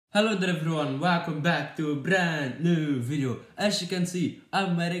Hello there everyone, welcome back to a brand new video. As you can see,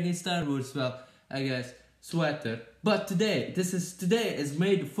 I'm wearing a Star Wars, sweater. But today is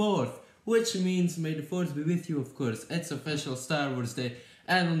May the 4th, which means May the 4th be with you, of course. It's official Star Wars Day,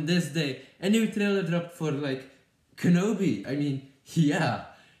 and on this day, a new trailer dropped for Kenobi. Yeah,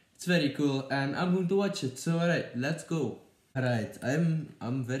 it's very cool, and I'm going to watch it. So alright, let's go. Alright,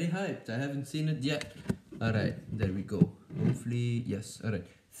 I'm very hyped. I haven't seen it yet. Alright, there we go. Hopefully, yes. Alright.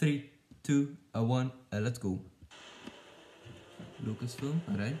 3, 2, 1, let's go. Lucasfilm,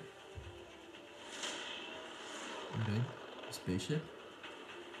 alright. Alright, spaceship.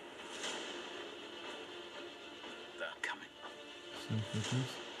 They're coming. Some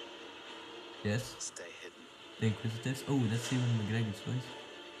photos. Yes. Stay hidden. The Inquisitors. Oh, let's see Ewan McGregor's voice.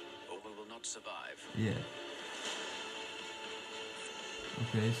 Or we will not survive. Yeah.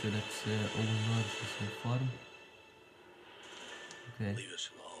 Okay, so that's Owen Norris's farm. Okay. Leave us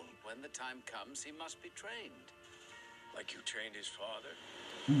alone. When the time comes, he must be trained. Like you trained his father?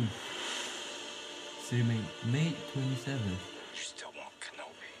 Ooh. Streaming May 27th. You still want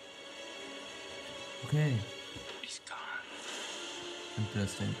Kenobi. Okay. He's gone.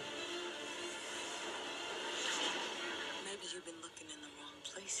 Interesting. Maybe you've been looking in the wrong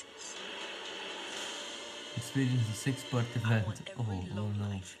places. Experience the 6-part event. Oh no.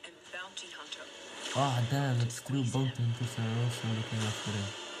 And bounty hunter. Ah, damn, it's true. Bounty hunters are also looking after him.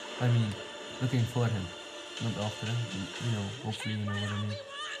 I mean, looking for him. Not after him. You know, hopefully you know what I mean.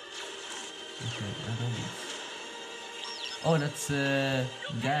 Okay, I don't know. Oh, that's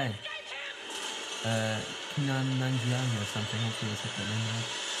guy. Kinan Nanjiani or something. Hopefully I said that name right.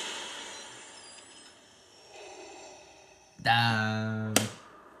 Damn.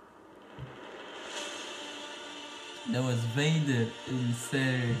 That was Vader.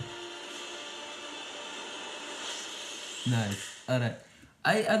 Insane. Nice. Alright.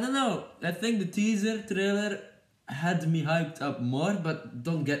 I don't know. I think the teaser trailer had me hyped up more, but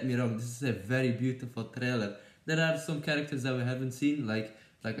don't get me wrong, this is a very beautiful trailer. There are some characters that we haven't seen, like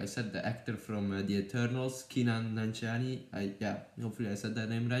I said, the actor from The Eternals, Kinan Nanjiani. Hopefully I said that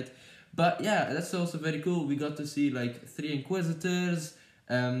name right. But yeah, that's also very cool. We got to see 3 Inquisitors.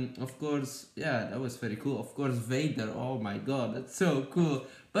 Of course, yeah, that was very cool. Of course, Vader. Oh my god, that's so cool.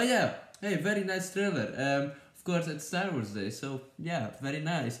 But yeah, hey, very nice trailer. Of course, it's Star Wars Day, so yeah, very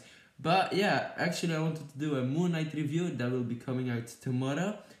nice. But yeah, actually I wanted to do a Moon Knight review that will be coming out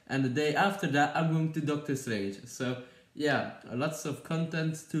tomorrow. And the day after that, I'm going to Doctor Strange. So yeah, lots of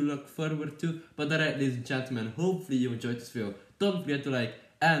content to look forward to. But alright, ladies and gentlemen, hopefully you enjoyed this video. Don't forget to like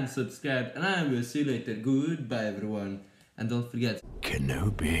and subscribe. And I will see you later. Goodbye, everyone. And don't forget,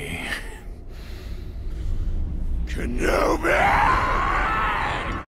 Kenobi. Kenobi!